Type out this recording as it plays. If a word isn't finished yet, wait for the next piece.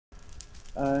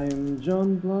I'm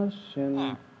John Blush,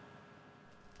 and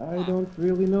I don't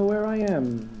really know where I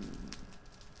am.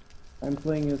 I'm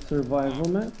playing a survival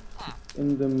map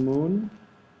in the moon,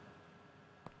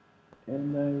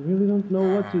 and I really don't know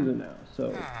what to do now.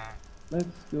 So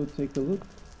let's go take a look.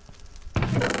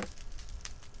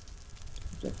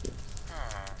 Objectives,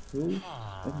 rules,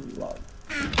 and log.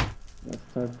 Let's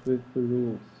start with the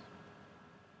rules.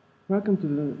 Welcome to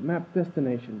the map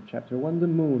destination, Chapter 1, the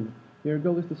moon. Your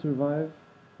goal is to survive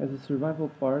as a survival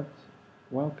part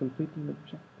while completing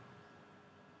objectives.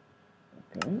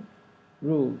 Okay.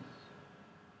 Rules.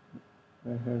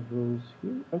 I have rules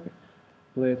here. Okay.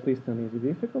 Play at least on easy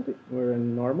difficulty. We're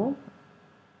in normal.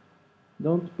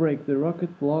 Don't break the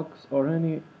rocket blocks or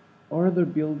any or other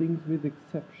buildings with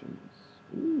exceptions.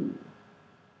 Ooh.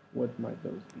 What might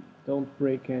those be? Don't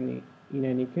break any in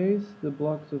any case the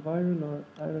blocks of iron or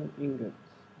iron ingots.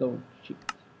 Don't cheat.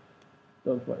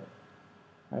 Don't worry.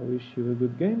 I wish you a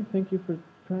good game. Thank you for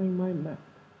trying my map.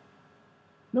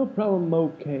 No problem,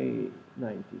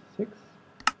 OK96.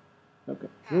 Okay,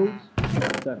 rules,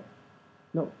 done.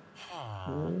 No,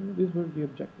 these were the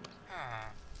objectives.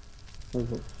 Or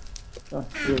rules.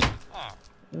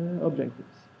 Rules.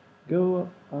 Objectives. Go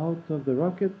out of the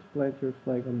rocket, plant your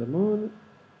flag on the moon,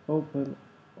 open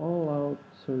all out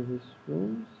service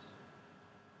rooms,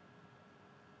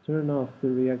 turn off the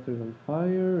reactors on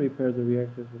fire, repair the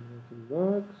reactors with melting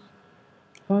blocks,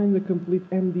 find the complete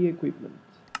MD equipment.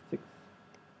 6.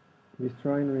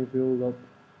 Destroy and rebuild up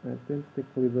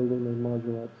identically the lunar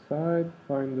module outside,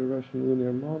 find the Russian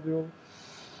lunar module,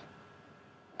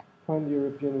 find the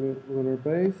European lunar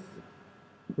base,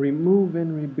 remove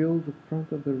and rebuild the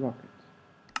front of the rocket.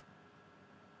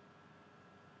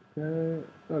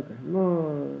 Okay,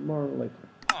 more later.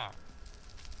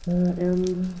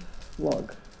 And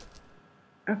log.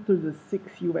 After the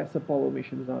 6 US Apollo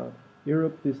missions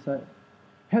Europe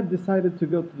had decided to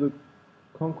go to the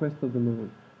conquest of the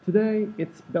moon. Today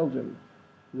it's Belgium,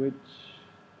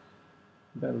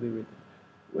 badly written,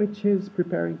 which is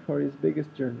preparing for his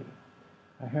biggest journey.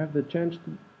 I have the chance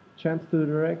to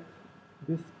direct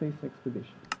this space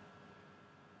expedition.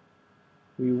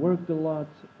 We worked a lot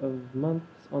of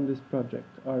months on this project.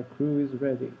 Our crew is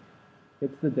ready.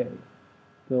 It's the day.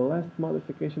 The last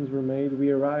modifications were made.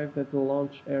 We arrived at the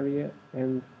launch area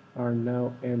and are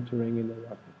now entering in the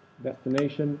rocket.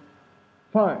 Destination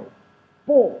 5,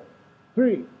 4,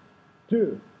 3,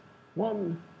 2,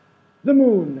 1. The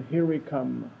moon, here we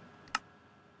come.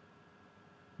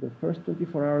 The first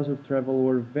 24 hours of travel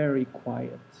were very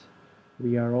quiet.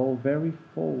 We are all very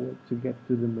forward to get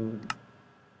to the moon.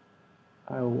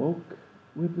 I awoke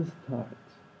with the start.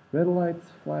 Red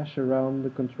lights flash around the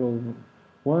control room.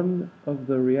 One of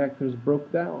the reactors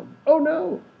broke down. Oh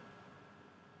no!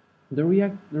 The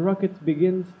rocket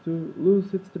begins to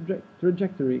lose its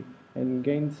trajectory and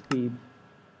gain speed.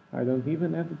 I don't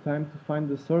even have the time to find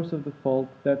the source of the fault.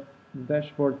 That the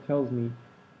dashboard tells me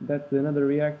that another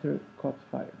reactor caught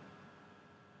fire.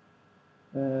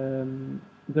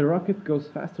 The rocket goes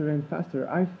faster and faster.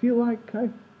 I feel like I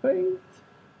faint.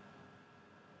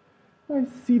 I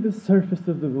see the surface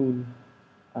of the moon.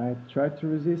 I try to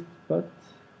resist, but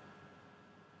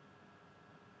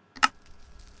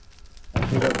I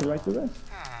forgot to write the rest.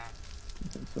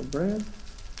 Okay, so bread,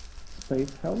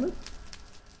 space helmet,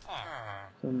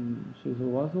 some chisel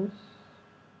wazzles.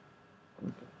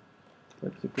 Okay,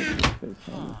 let's equip the space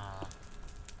helmet.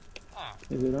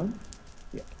 Is it on?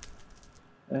 Yeah.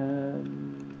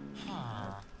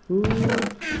 Food.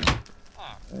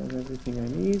 I have everything I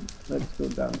need. Let's go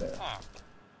down there.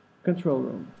 Control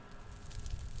room.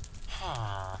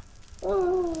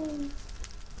 Oh,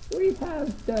 we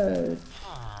have the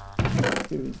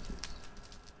experiences.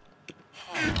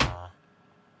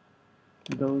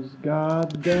 Those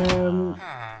goddamn...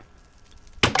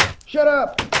 Shut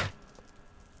up!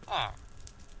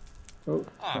 Oh,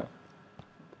 crap.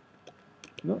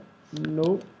 No,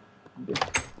 no. This.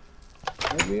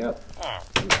 Let me up.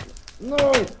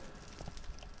 No!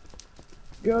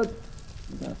 Good.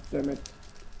 God damn it.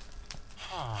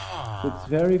 It's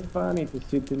very funny to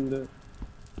sit in the...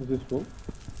 Is this full?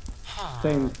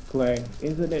 Stained clay,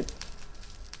 isn't it?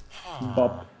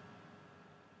 Bop.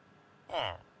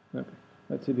 Okay,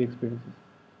 let's see the experiences.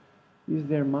 Is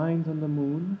there mines on the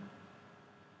moon?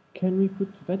 Can we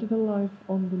put vegetal life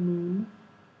on the moon?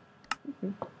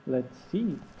 Okay, let's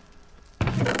see.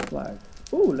 Flag.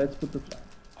 Oh, let's put the flag.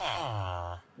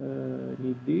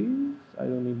 Need these? I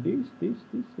don't need these, and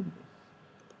this.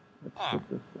 Let's put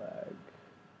the flag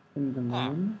in the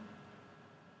moon.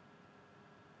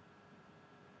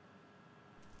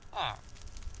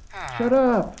 Shut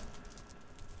up!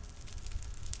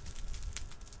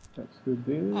 Let's do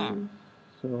this,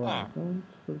 so I don't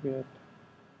forget.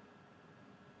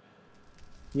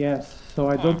 Yes, so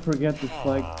I don't forget the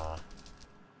flag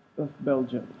of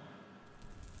Belgium.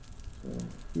 So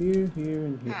here, here,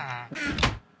 and here.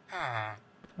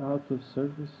 Out of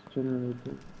service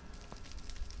generator.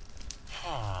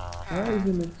 Why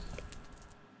isn't it?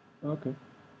 Okay.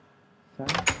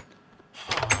 Sound.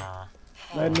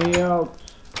 Let me out.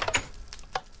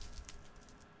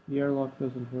 The airlock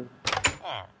doesn't work.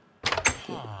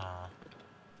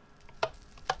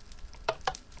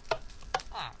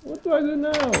 What do I do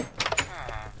now?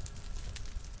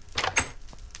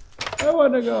 I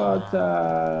wanna go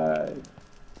outside.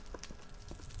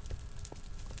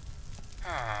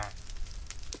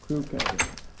 Crew cabin.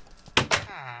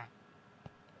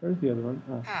 Where's the other one?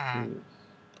 Ah, here it is.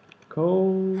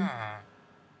 Coal.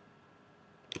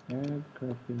 And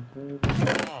crafting table.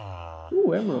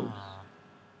 Ooh, emeralds.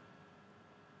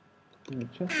 And a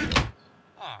chest.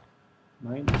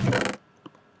 Mine.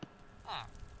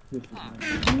 This is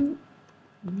mine.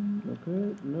 Okay,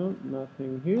 no,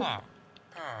 nothing here.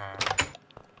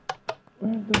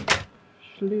 Where the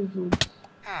schlizzles?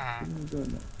 Where go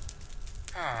now?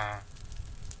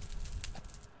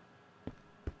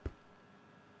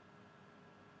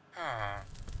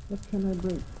 What can I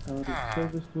break out of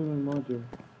service lunar module?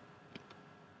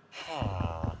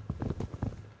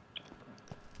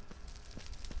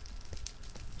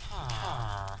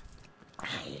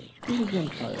 This is on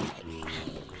fire.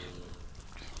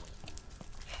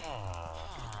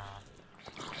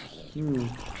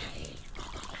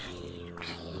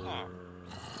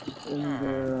 And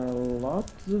there are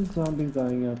lots of zombies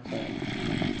dying outside.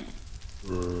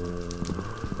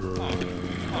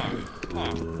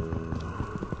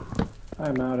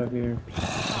 I'm out of here.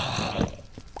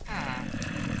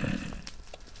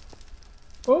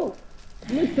 Oh,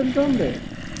 Mr. Zombie!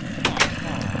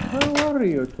 How are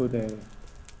you today?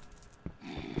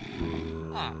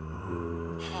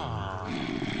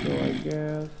 So I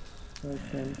guess I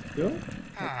can go.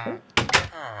 Okay.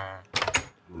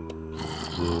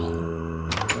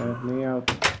 Let me out.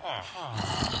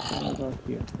 What about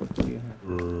here? What do you have?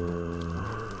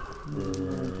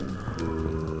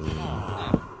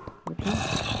 Okay.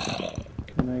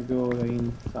 Can I go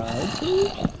inside,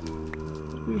 please?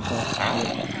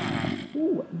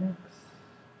 Ooh, what next?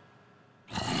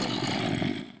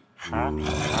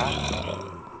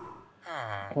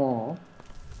 Oh.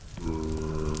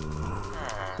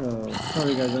 So,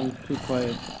 sorry guys, I'm too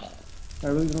quiet. I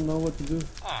really don't know what to do.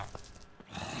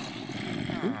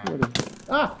 Ooh, what is it?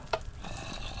 Ah!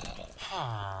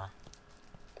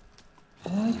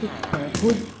 Why did I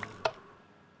put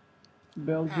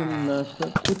Belgian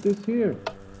NASA put this here?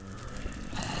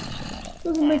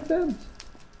 Doesn't make sense.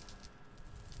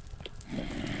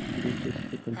 This is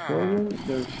the control room.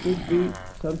 There should be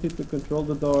something to control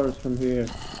the doors from here.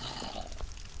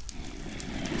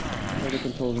 Where the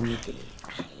control room is. Is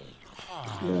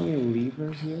there any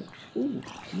lever here? Ooh,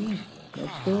 yeah.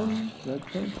 Redstone,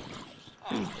 redstone.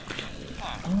 Ooh.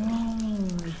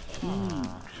 Oh,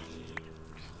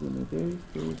 I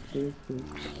see. This.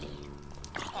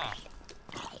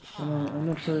 I'm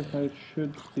not sure if I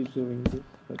should be doing this,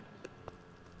 but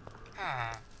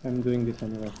I'm doing this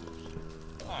anyway.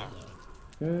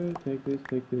 Okay, take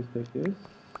this.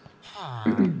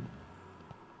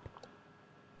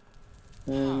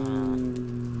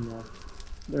 No,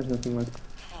 there's nothing left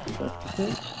to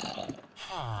take.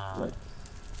 Let's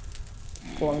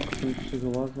plunk some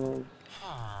chisel puzzles.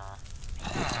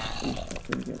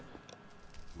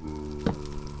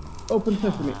 Open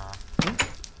sesame.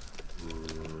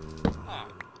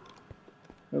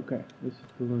 Okay, this is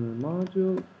the lunar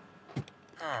module.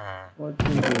 What's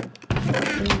in here?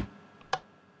 Okay.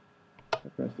 I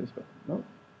press this button. No.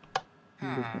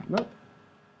 This one.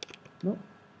 No.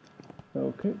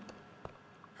 Okay.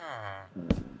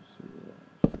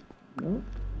 No,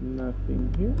 nothing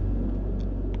here.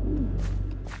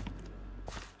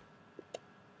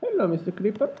 Hello, Mr.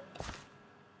 Creeper.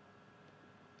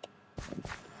 I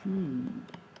see.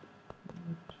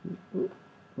 Ooh,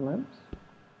 lamps.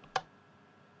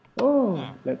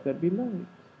 Oh, let there be light.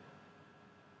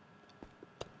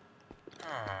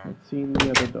 Let's see in the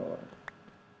other door.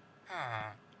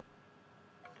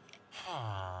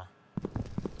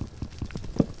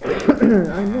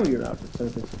 I know you're out of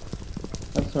service.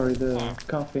 I'm sorry, the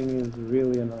coughing is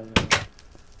really annoying.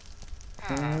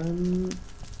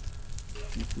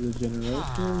 This is the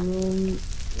generator room,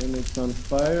 and it's on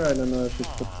fire. I don't know if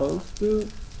it's supposed to.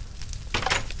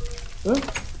 Oh,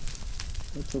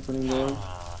 it's opening doors.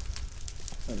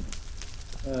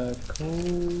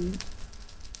 Coal.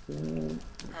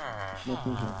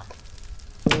 Nothing here.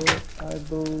 So, I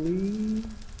believe...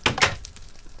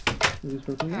 Is this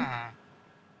working now?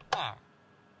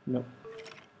 No.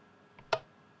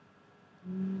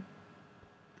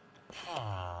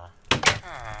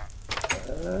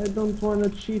 I don't want to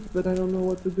cheat, but I don't know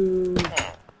what to do.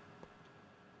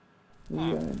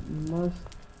 Yeah, I must...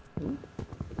 Oh,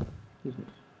 who's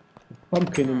this?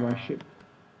 Pumpkin in my ship.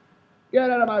 Get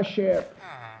out of my ship!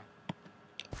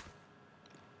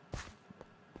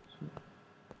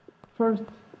 First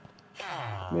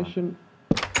mission,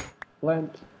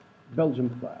 plant Belgian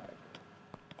flag.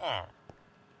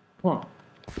 Huh.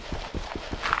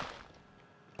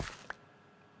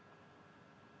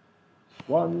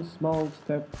 One small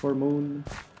step for moon,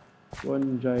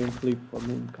 one giant leap for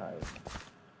moonkind.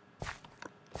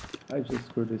 I just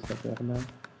screwed this up there now.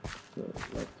 So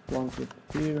let's plonk it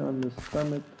here on the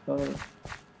summit of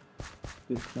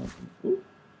this mountain. Ooh,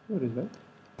 what is that?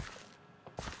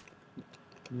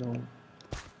 No,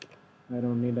 I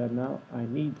don't need that now. I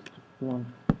need to plonk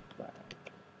the flag.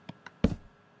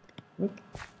 What?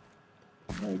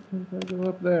 Why can't I go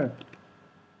up there?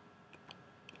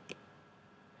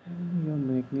 You'll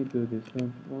make me do this,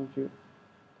 won't you?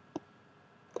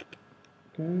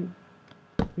 Okay.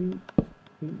 Peek,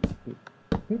 peek, peek,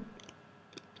 peek.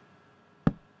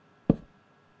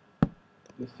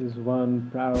 This is one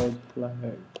proud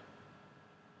flag.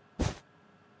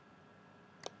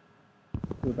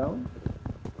 Go down.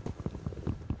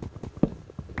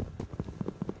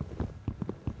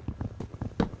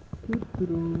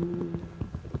 Okay.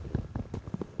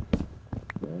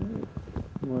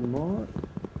 One more.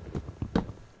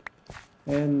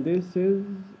 And this is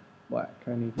black.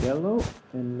 I need yellow,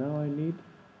 and now I need...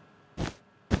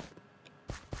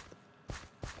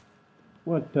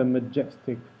 What a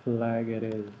majestic flag it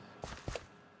is.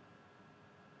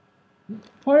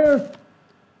 Fire!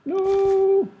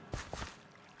 No!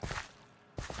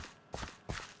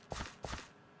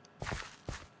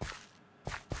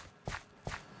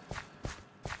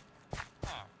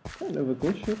 Kind of a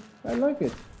cool ship. I like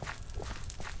it.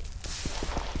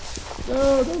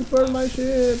 No, don't burn my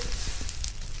ship!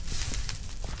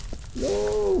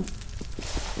 No!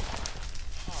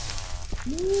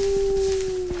 No!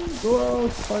 Go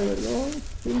out, fire! Go out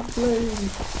in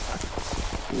flames!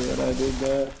 See what I did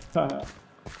there? Haha.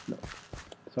 No.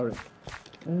 Sorry.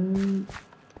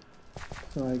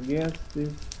 So I guess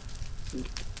this is...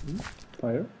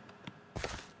 fire?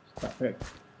 Stop it.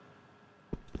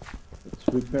 Let's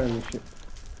repair the ship.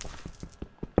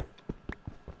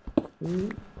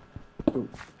 3, 2.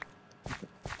 Okay.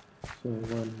 So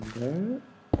one there.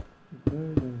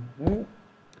 There.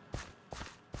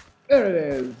 There it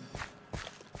is!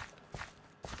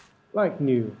 Like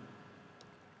new.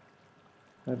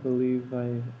 I believe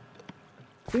I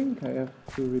think I have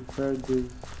to repair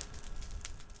these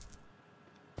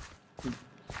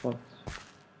spots.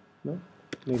 No?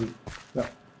 Maybe. No.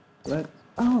 Let's...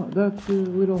 Oh, that's the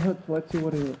little hut. Let's see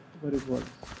what it was.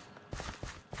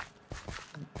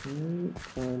 Okay,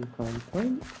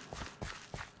 come.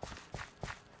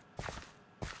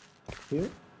 Here.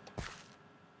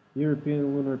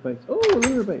 European lunar base. Oh,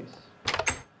 lunar base.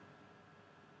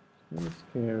 It's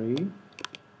scary.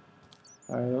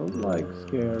 I don't like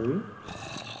scary.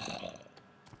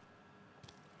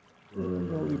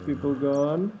 There's only people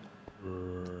gone.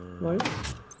 Light.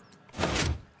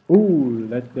 Ooh,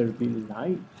 let there be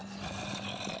light.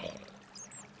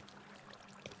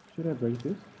 Should I break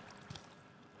this?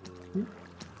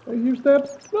 I hear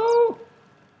steps. No!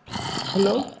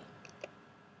 Hello?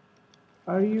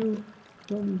 Are you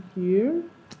from here?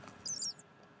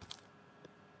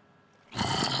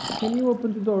 Can you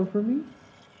open the door for me?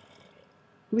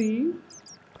 Please?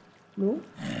 No?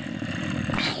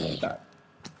 Die.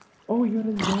 Oh, you're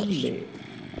a zombie.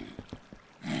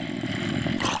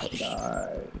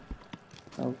 Die.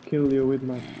 I'll kill you with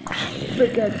my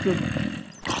pickaxe of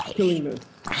killingness.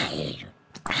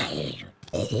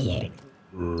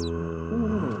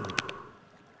 No.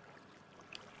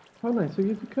 How nice of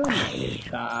you to come.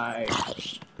 Die.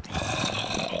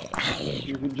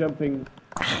 Give you jumping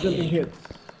hits.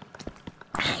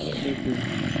 Make you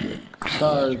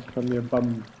stars from your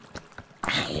bum.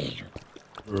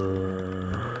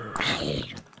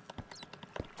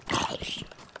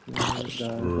 Die.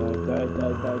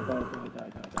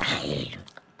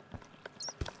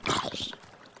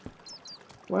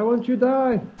 Why won't you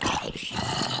die?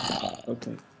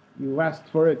 Okay, you asked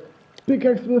for it.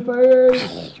 Pickaxe to the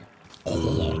face!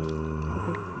 Okay,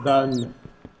 done.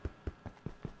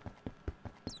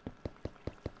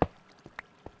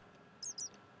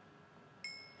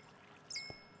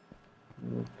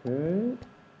 Okay.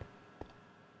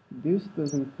 This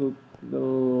doesn't look a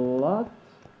lot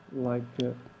like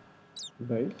a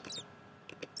vase.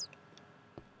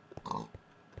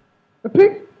 A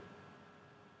pig!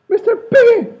 Mr.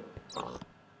 Piggy!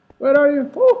 Where are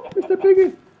you? Oh, Mr.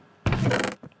 Piggy!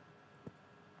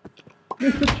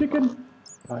 Mr. Chicken!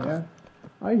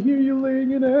 I hear you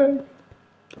laying an egg!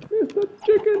 Mr.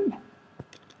 Chicken!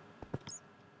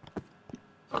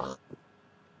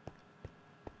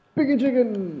 Piggy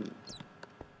chicken!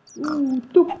 Ooh,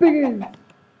 2 piggies!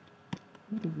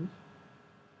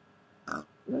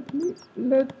 What is this?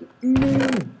 Let me!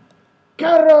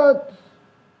 Carrots!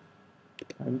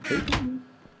 I'm taking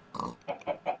this.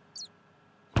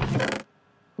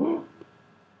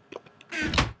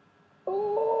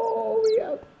 Oh, we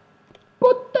have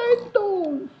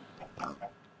potatoes!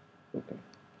 Okay.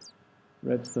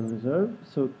 Redstone reserve,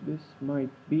 so this might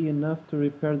be enough to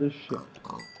repair the ship.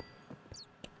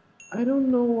 I don't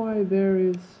know why there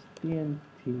is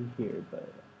TNT here,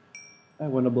 but I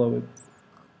want to blow it.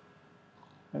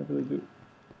 I really do.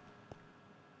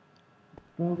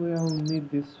 Probably I'll need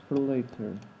this for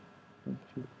later, don't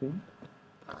you think?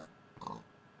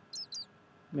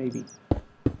 Maybe.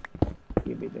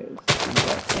 Give me this.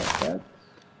 That.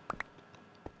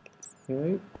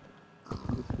 Okay.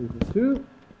 This is the 2.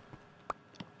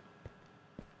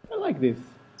 I like this.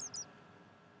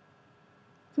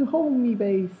 It's a homey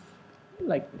base. I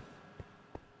like this.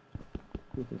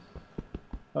 What is this?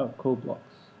 Oh, coal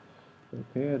blocks.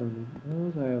 Okay, I don't need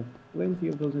those. I have plenty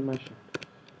of those in my ship.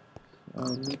 Oh, I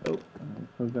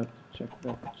forgot to check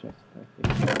that chest, I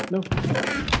think. No,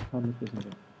 comet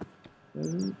isn't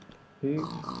there.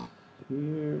 Pigs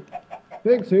here.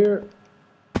 Pigs here!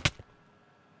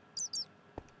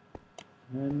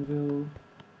 Anvil.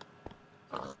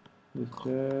 This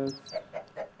chest.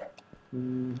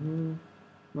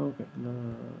 Okay, no,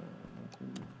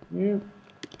 nothing here.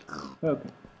 Okay.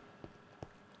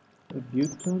 The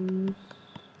butons.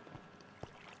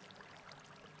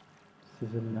 This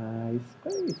is a nice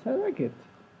space, I like it.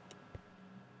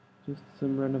 Just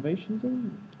some renovations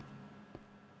and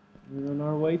we're on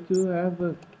our way to have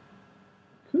a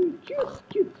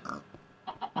cute,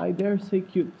 I dare say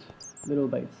cute little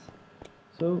base.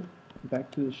 So,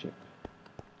 back to the ship.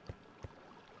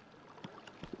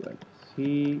 Let's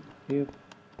see if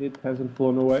it hasn't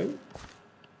flown away.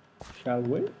 Shall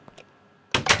we?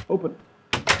 Open.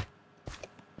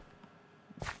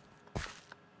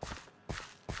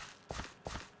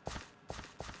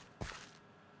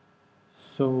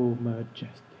 So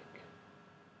majestic.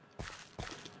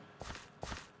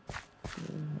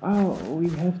 Oh, we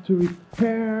have to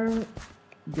repair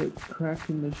the crack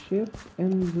in the ship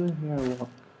and the airlock.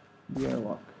 The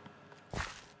airlock.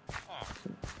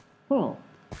 So, oh.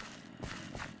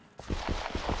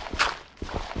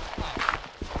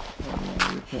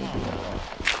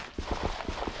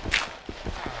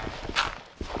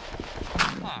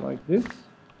 Like this.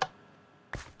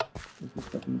 What's this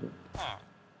button do?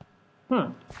 Huh.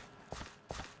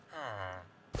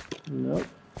 Nope.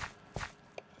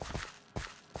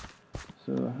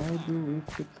 So how do we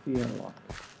fix the airlock?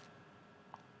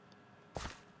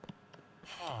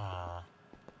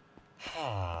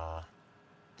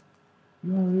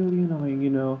 You are really annoying,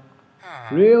 you know.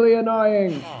 Really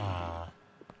annoying!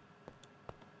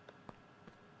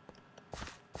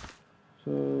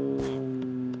 So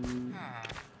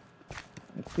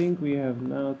I think we have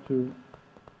now to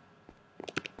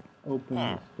open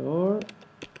this door.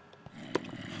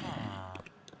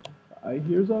 I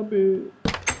hear zombie.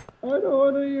 I don't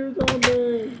want to hear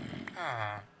zombie.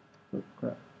 Oh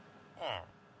crap.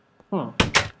 Huh.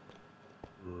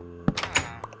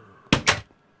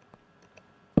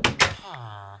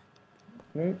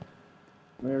 Okay.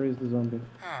 Where is the zombie?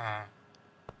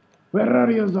 Where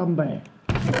are you, zombie?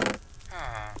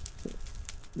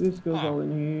 This goes all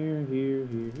in here, here,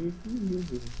 here.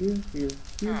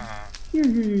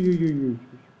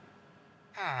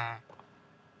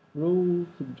 Rules,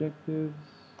 objectives.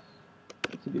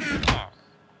 Let's see.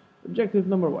 Objective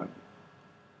number 1.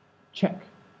 Check.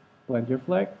 Plant your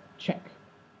flag. Check.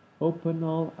 Open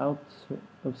all out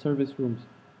of service rooms.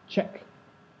 Check.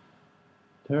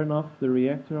 Turn off the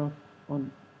reactor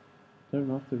on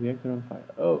fire.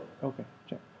 Oh, okay.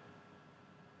 Check.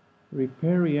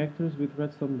 Repair reactors with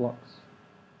redstone blocks.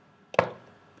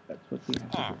 That's what we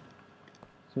have to do.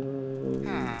 So,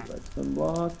 redstone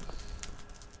blocks.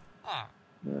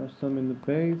 There are some in the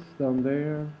base, down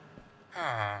there.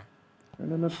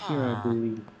 And then up here, I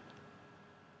believe.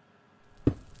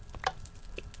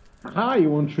 Aha, you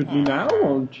won't shoot me now,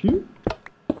 won't you?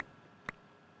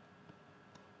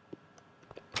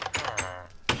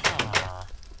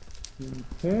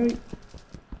 Okay.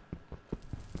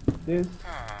 This.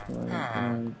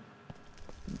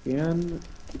 Again.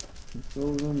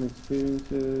 Control room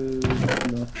experiences.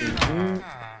 Nothing here.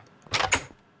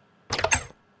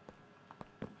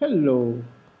 Hello.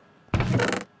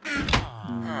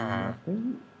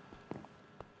 Nothing.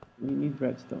 We need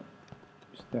redstone.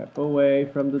 Step away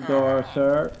from the door,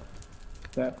 sir.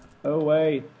 Step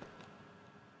away.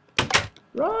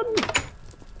 Run!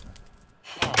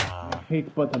 I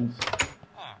hate buttons.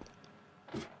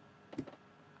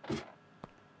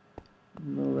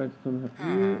 No redstone up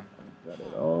here. I got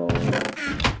it all.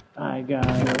 I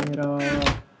got it all.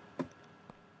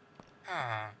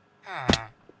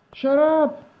 Shut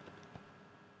up!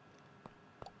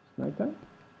 It's nighttime.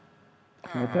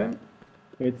 It's nighttime.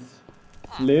 It's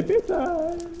sleepy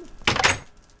time.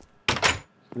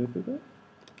 Sleepy time?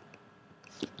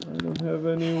 I don't have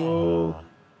any wool.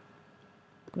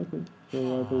 Okay, so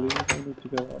I believe I need to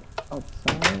go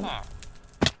outside.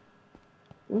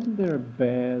 Wasn't there a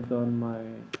bed on my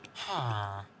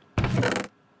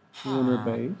lunar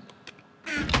base?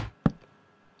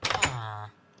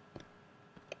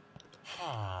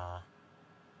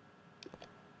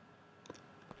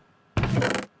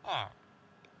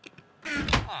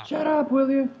 Shut up, will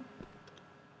you?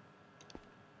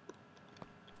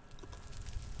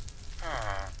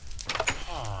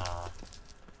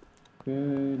 Okay,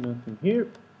 nothing here.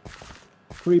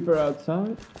 Creeper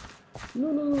outside.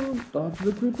 No, no, no, dodge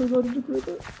the creeper, dodge the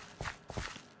creeper.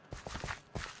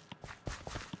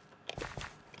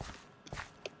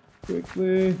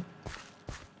 Quickly.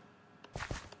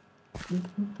 No,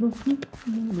 no, no,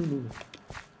 no, no.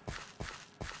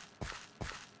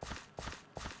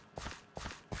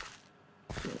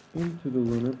 So into the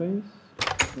lunar base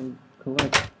and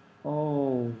collect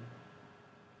all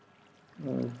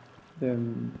of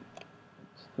them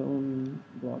stone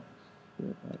blocks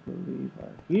that I believe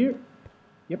are here.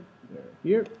 Yep, they're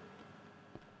here.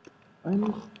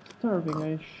 I'm starving.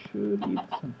 I should eat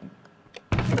something.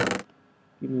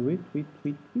 Give me wheat, wheat,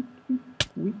 wheat, wheat, wheat,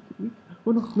 wheat, wheat.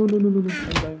 Oh no, no, no, no, no, no.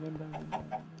 I'm dying, I'm dying, I'm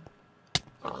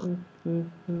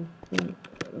dying.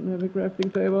 I don't have a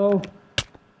crafting table.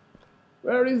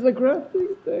 Where is the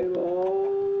crafting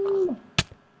table?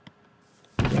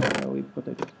 Yeah, I'll eat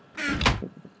potatoes.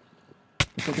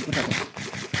 Potato, potato.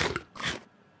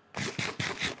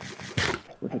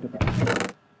 Potato, potato.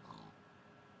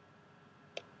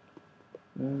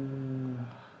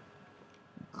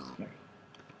 Scary.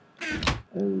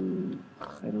 I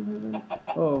don't have any.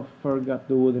 Oh, forgot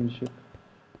the wooden ship.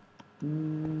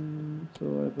 So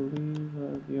I believe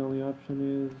the only option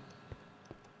is.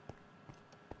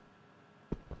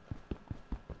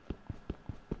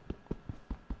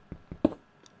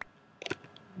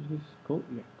 Is this coal?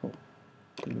 Yeah, coal.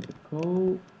 Give me the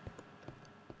coal.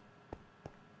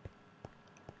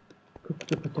 Cook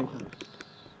the potatoes.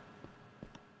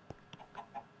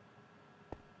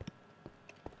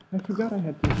 I forgot I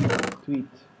had to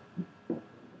eat.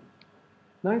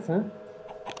 Nice, huh?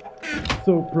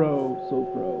 So pro, so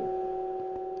pro.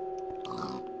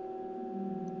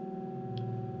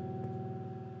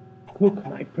 Cook,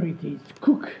 my pretties,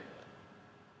 cook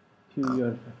till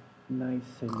you're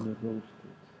nice and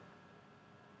roasted.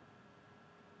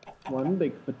 One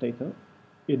big potato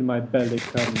in my belly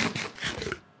comes.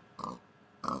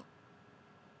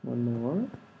 One more.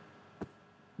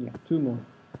 Yeah, two more.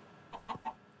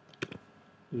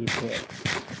 Eat it.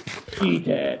 Eat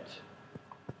it!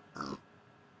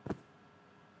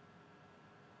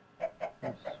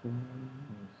 This one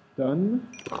is done.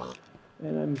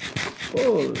 And I'm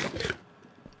full.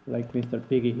 Like Mr.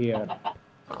 Piggy here.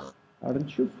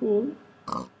 Aren't you full?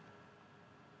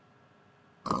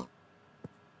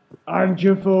 Aren't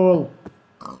you full?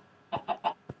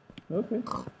 Okay.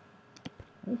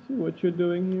 I see what you're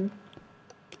doing here.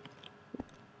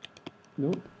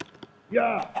 Nope.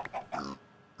 Yeah!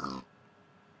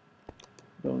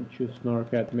 Don't you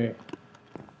snark at me.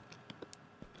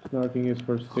 Snarking is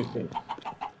for sissies.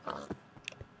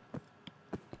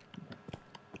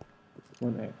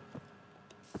 One egg.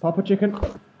 Papa chicken.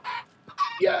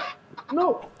 Yeah!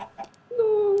 No!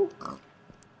 No!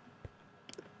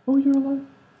 Oh, you're alive.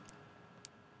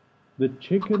 The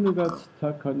chicken who got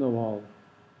stuck on the wall.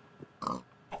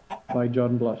 By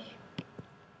John Blush.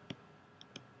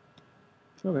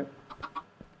 Okay.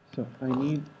 So, I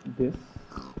need this.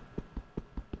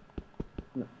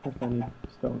 No, first I need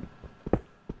stone.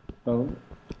 Stone.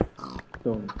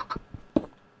 Stone.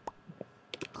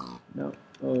 No.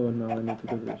 Oh no, I need to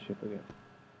go to the ship again.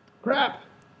 Crap!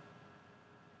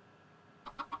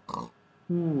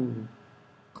 I'm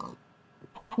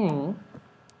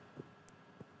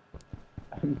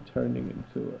turning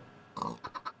into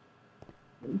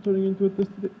a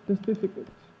testificate.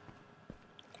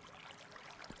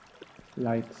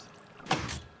 Lights.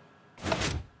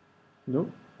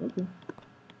 No? Okay.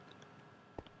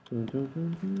 Dun, dun,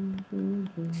 dun, dun, dun,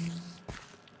 dun.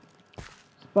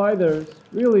 Spiders!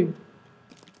 Really?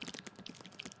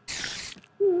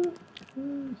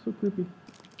 So creepy.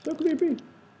 So creepy!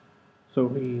 So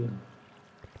real.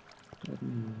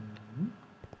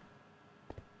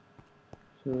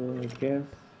 So I guess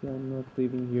I'm not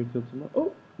leaving here till tomorrow.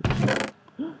 Oh!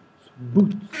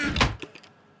 Boots!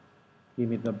 Give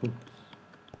me the boots.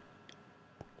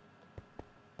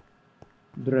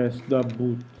 Dressed up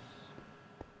boots.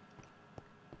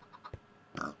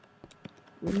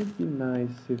 Wouldn't it be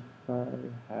nice if I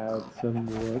had some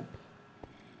wood?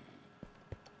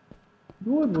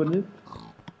 Wood, wouldn't it?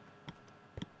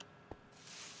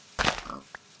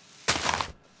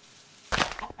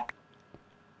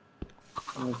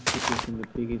 Let's put this in the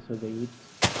piggy so they eat.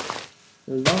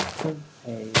 Lots of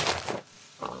hay.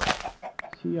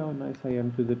 See how nice I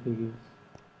am to the piggies.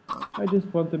 I just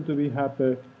want them to be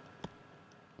happy.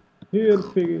 Here,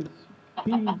 piggies,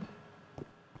 feed.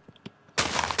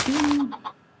 Feed.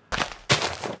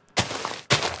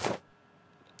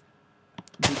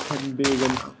 Become big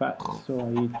and fat, so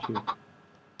I eat you.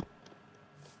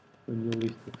 When you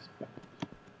least expect.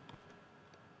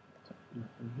 So,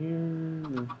 nothing here,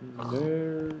 nothing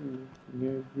there,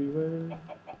 nothing everywhere.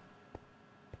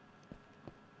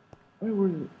 Where were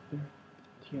you? There.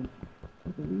 TNT. I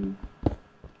believe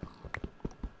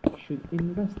I should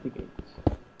investigate.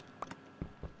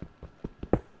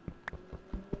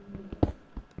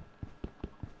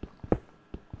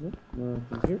 Nope,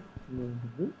 nothing here.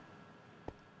 Nothing here.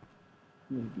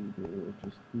 Maybe they were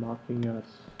just mocking us.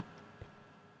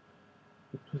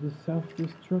 It was a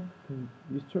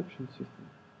self-destruction system.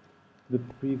 The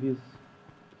previous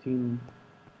team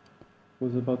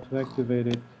was about to activate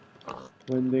it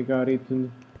when they got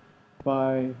eaten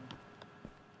by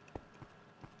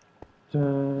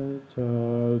Mr.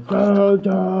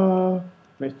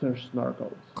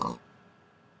 Snarkles.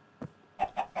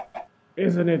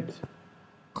 Isn't it?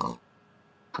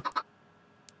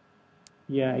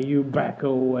 Yeah, you back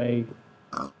away.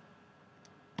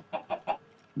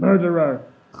 Murderer!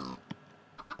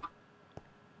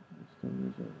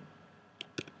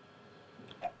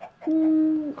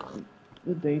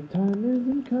 The daytime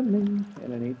isn't coming,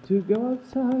 and I need to go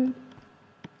outside.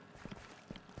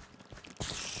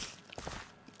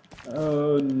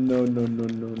 Oh, no, no, no, no, no,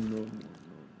 no, no, no.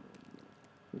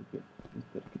 Creeper,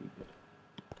 Mr. Creeper.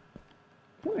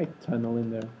 Can I tunnel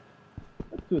in there?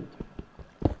 Let's do it.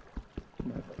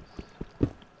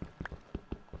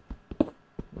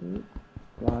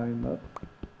 Climb up.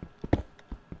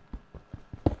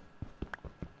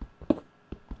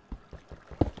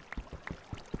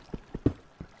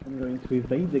 I'm going to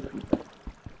evade the creeper.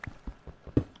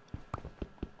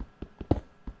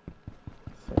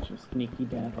 Such a sneaky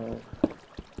devil.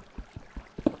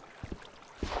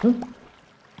 Huh?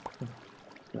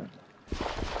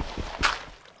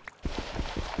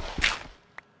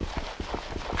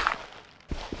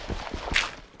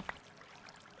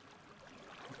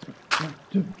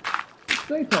 It's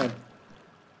daytime.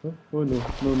 Oh, oh no,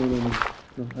 no, no, no, no.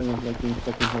 No, I don't like being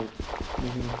stuck in holes.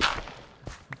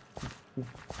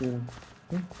 Yeah.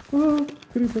 Oh,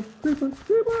 creeper, creeper,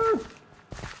 creeper!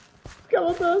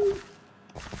 Skeleton!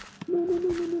 No, no, no,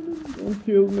 no, no, no, don't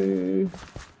kill me.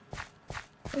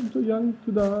 I'm too young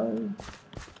to die.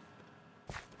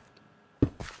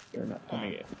 They're not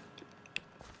coming in.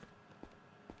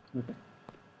 Okay.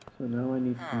 So now I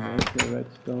need to make a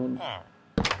redstone.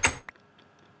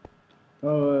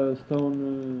 Oh,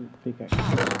 stone pickaxe,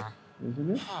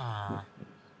 isn't it? Yeah, it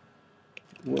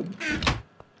is. Wood.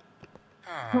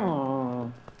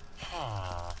 Aww.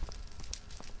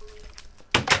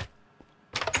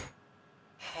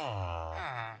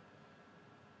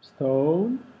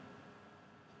 Stone.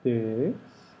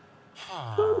 Sticks.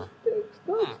 Stone sticks.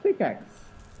 Stone pickaxe.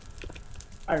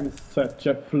 I'm such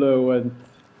a fluent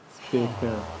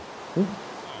speaker. Huh?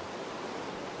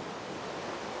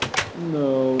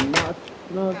 No, not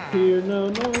here. No,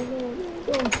 no, no, no.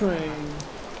 Don't train.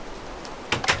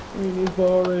 Train is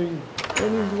boring.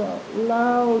 Train is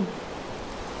loud.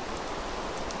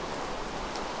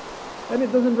 And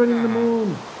it doesn't run in the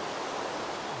moon.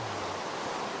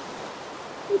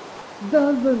 It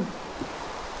doesn't.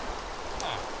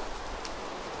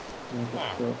 Okay,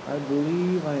 so I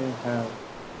believe I have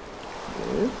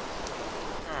this.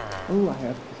 Oh, I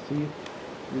have to see it.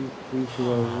 Please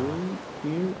go in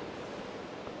here.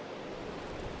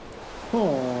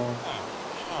 Oh.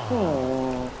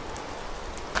 Oh.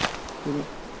 Can you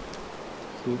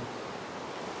see?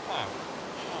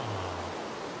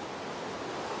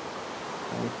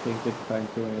 think it's time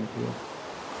to end here.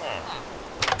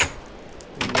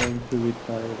 I'm going to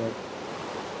retire that.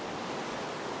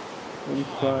 I'm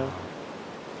sorry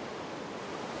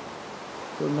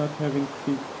for not having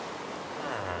feet.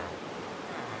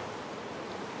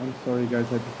 I'm sorry guys,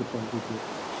 I disappointed you.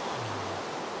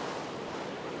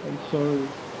 I'm sorry.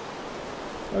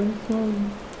 I'm sorry.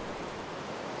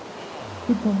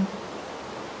 Goodbye.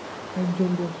 I'm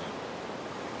John Boss.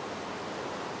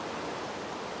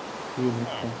 See you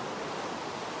next time.